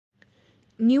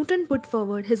Newton put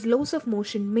forward his laws of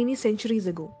motion many centuries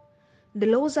ago. The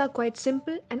laws are quite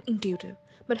simple and intuitive,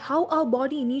 but how our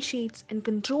body initiates and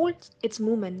controls its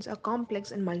movements are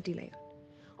complex and multi-layered.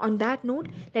 On that note,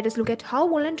 let us look at how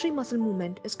voluntary muscle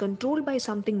movement is controlled by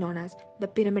something known as the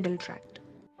pyramidal tract.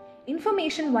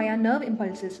 Information via nerve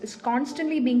impulses is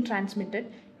constantly being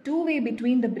transmitted two-way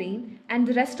between the brain and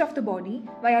the rest of the body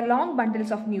via long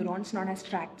bundles of neurons known as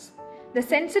tracts. The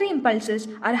sensory impulses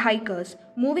are hikers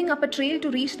moving up a trail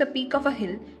to reach the peak of a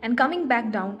hill and coming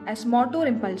back down as motor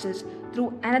impulses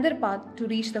through another path to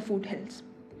reach the foothills.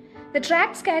 The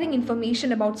tracts carrying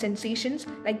information about sensations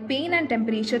like pain and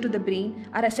temperature to the brain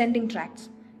are ascending tracts.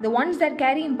 The ones that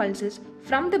carry impulses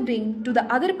from the brain to the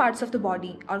other parts of the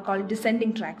body are called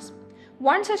descending tracts.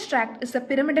 One such tract is the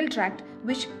pyramidal tract,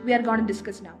 which we are going to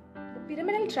discuss now. The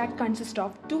pyramidal tract consists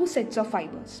of two sets of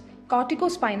fibers,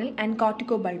 corticospinal and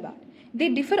corticobulbar. They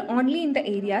differ only in the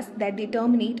areas that they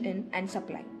terminate in and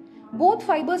supply. Both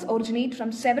fibers originate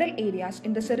from several areas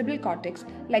in the cerebral cortex,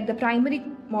 like the primary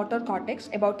motor cortex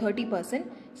about 30%,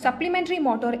 supplementary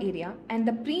motor area, and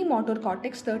the premotor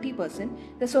cortex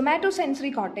 30%. The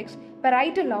somatosensory cortex,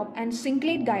 parietal lobe, and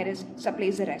cingulate gyrus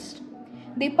supplies the rest.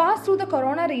 They pass through the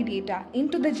corona radiata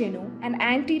into the genu and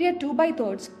anterior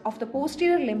 2/3 of the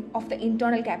posterior limb of the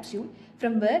internal capsule,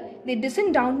 from where they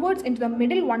descend downwards into the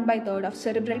middle 1/3 of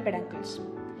cerebral peduncles.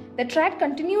 The tract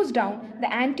continues down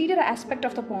the anterior aspect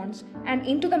of the pons and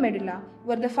into the medulla,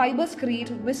 where the fibers create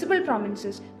visible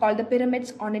prominences called the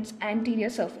pyramids on its anterior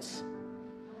surface.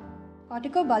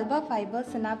 Corticobulbar fibers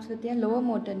synapse with their lower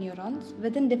motor neurons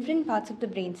within different parts of the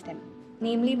brainstem,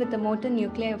 namely with the motor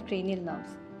nuclei of cranial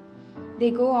nerves.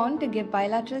 They go on to give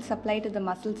bilateral supply to the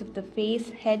muscles of the face,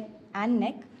 head, and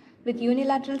neck, with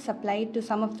unilateral supply to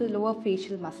some of the lower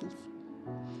facial muscles.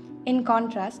 In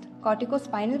contrast,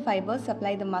 corticospinal fibers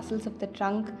supply the muscles of the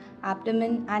trunk,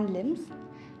 abdomen, and limbs,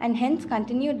 and hence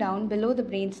continue down below the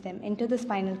brainstem into the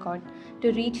spinal cord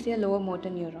to reach their lower motor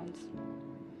neurons.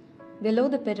 Below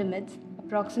the pyramids,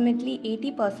 approximately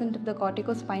 80% of the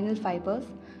corticospinal fibers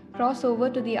cross over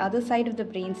to the other side of the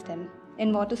brainstem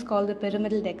in what is called the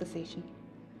pyramidal decussation.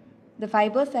 The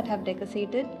fibers that have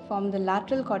decussated form the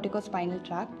lateral corticospinal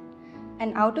tract,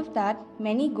 and out of that,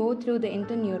 many go through the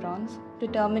interneurons to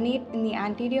terminate in the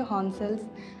anterior horn cells,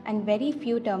 and very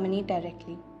few terminate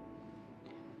directly.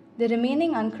 The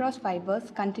remaining uncrossed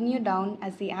fibers continue down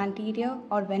as the anterior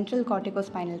or ventral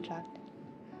corticospinal tract.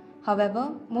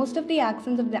 However, most of the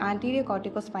axons of the anterior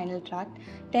corticospinal tract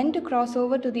tend to cross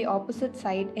over to the opposite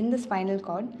side in the spinal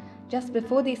cord just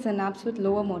before they synapse with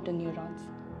lower motor neurons.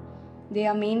 They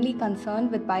are mainly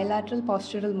concerned with bilateral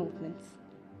postural movements.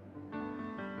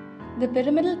 The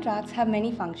pyramidal tracts have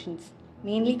many functions,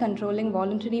 mainly controlling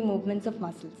voluntary movements of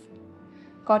muscles.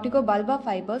 Corticobulbar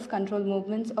fibers control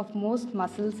movements of most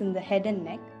muscles in the head and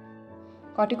neck.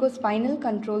 Corticospinal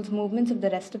controls movements of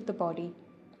the rest of the body.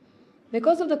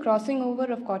 Because of the crossing over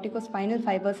of corticospinal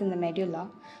fibers in the medulla,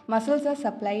 muscles are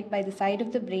supplied by the side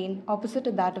of the brain opposite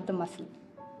to that of the muscle.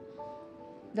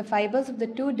 The fibers of the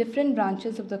two different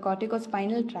branches of the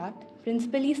corticospinal tract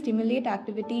principally stimulate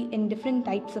activity in different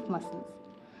types of muscles.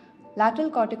 Lateral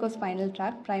corticospinal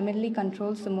tract primarily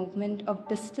controls the movement of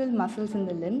distal muscles in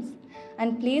the limbs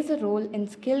and plays a role in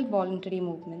skilled voluntary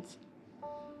movements.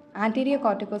 Anterior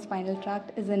corticospinal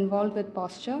tract is involved with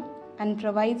posture and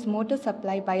provides motor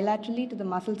supply bilaterally to the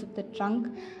muscles of the trunk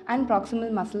and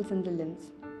proximal muscles in the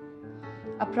limbs.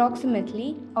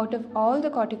 Approximately, out of all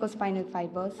the corticospinal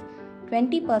fibers,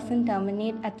 20%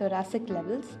 terminate at thoracic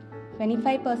levels,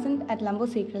 25% at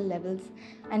lumbosacral levels,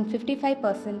 and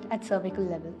 55% at cervical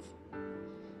levels.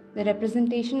 The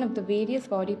representation of the various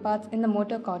body parts in the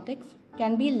motor cortex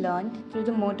can be learned through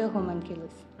the motor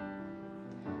homunculus.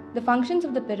 The functions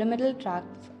of the pyramidal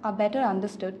tracts are better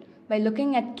understood by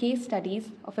looking at case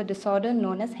studies of a disorder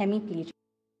known as hemiplegia.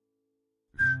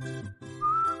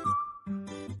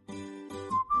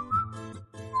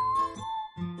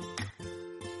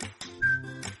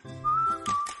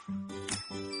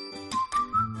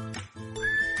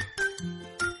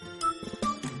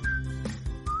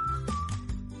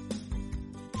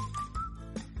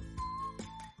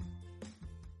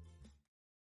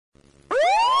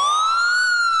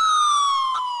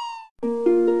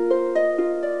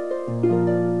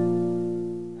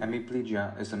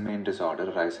 Hemiplegia is the main disorder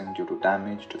arising due to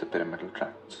damage to the pyramidal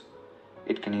tracts.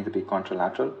 It can either be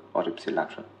contralateral or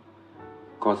ipsilateral.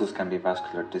 Causes can be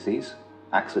vascular disease,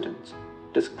 accidents,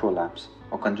 disc prolapse,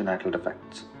 or congenital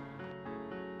defects.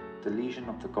 The lesion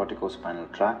of the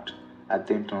corticospinal tract at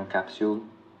the internal capsule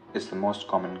is the most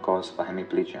common cause for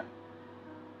hemiplegia.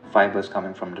 Fibers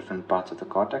coming from different parts of the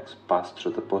cortex pass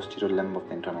through the posterior limb of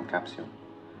the internal capsule.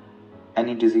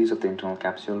 Any disease of the internal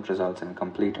capsule results in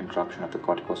complete interruption of the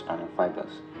corticospinal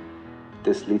fibers.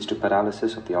 This leads to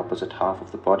paralysis of the opposite half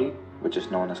of the body, which is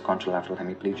known as contralateral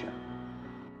hemiplegia.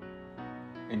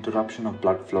 Interruption of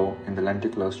blood flow in the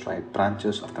lenticular striate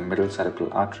branches of the middle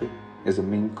cerebral artery is the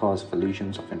main cause for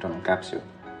lesions of internal capsule.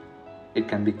 It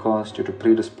can be caused due to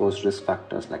predisposed risk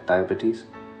factors like diabetes,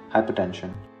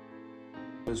 hypertension.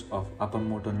 Causes of upper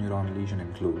motor neuron lesion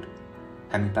include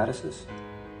hemiparesis,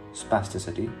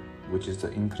 spasticity, which is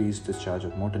the increased discharge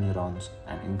of motor neurons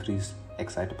and increased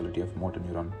excitability of motor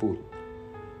neuron pool,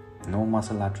 no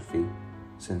muscle atrophy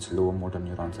since lower motor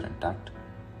neurons are intact,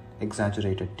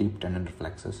 exaggerated deep tendon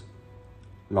reflexes,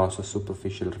 loss of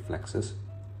superficial reflexes,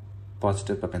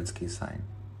 positive Babinski sign.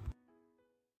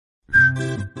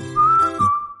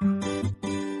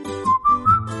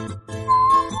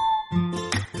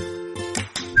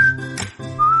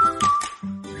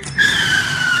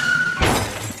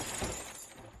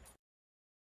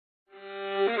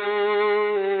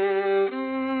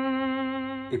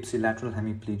 Ipsilateral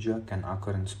hemiplegia can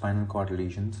occur in spinal cord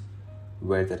lesions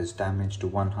where there is damage to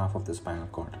one half of the spinal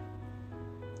cord.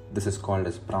 This is called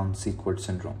as Brown-Sequard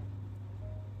syndrome.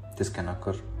 This can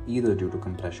occur either due to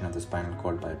compression of the spinal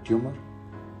cord by a tumor,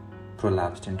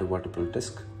 prolapsed intervertebral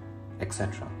disc,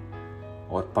 etc.,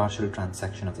 or partial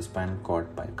transection of the spinal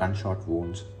cord by gunshot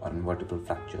wounds or invertebral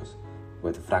fractures,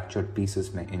 where the fractured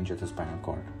pieces may injure the spinal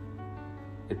cord.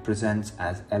 It presents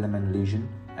as LMN lesion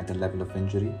at the level of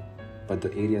injury, but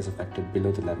the areas affected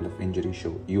below the level of injury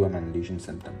show UMN lesion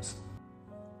symptoms.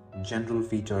 General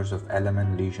features of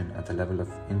LMN lesion at the level of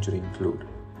injury include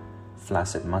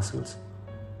flaccid muscles,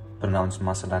 pronounced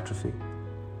muscle atrophy,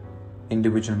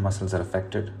 individual muscles are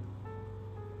affected,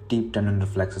 deep tendon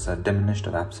reflexes are diminished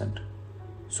or absent,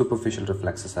 superficial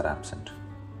reflexes are absent.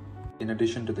 In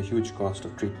addition to the huge cost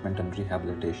of treatment and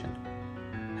rehabilitation,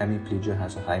 hemiplegia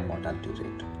has a high mortality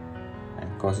rate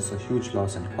and causes a huge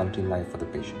loss in quality of life for the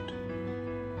patient.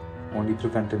 Only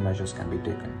preventive measures can be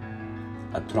taken.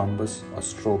 A thrombus or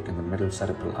stroke in the middle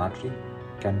cerebral artery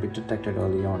can be detected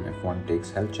early on if one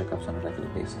takes health checkups on a regular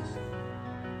basis.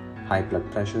 High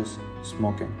blood pressures,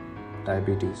 smoking,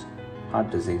 diabetes,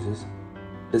 heart diseases,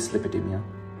 dyslipidemia,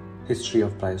 history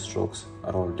of prior strokes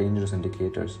are all dangerous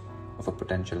indicators of a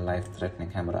potential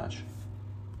life-threatening hemorrhage.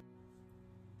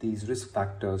 These risk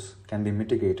factors can be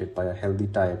mitigated by a healthy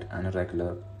diet and a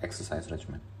regular exercise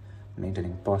regimen,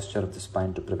 maintaining posture of the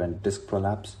spine to prevent disc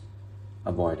prolapse,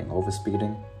 avoiding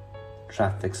overspeeding,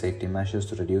 traffic safety measures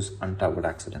to reduce untoward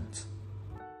accidents.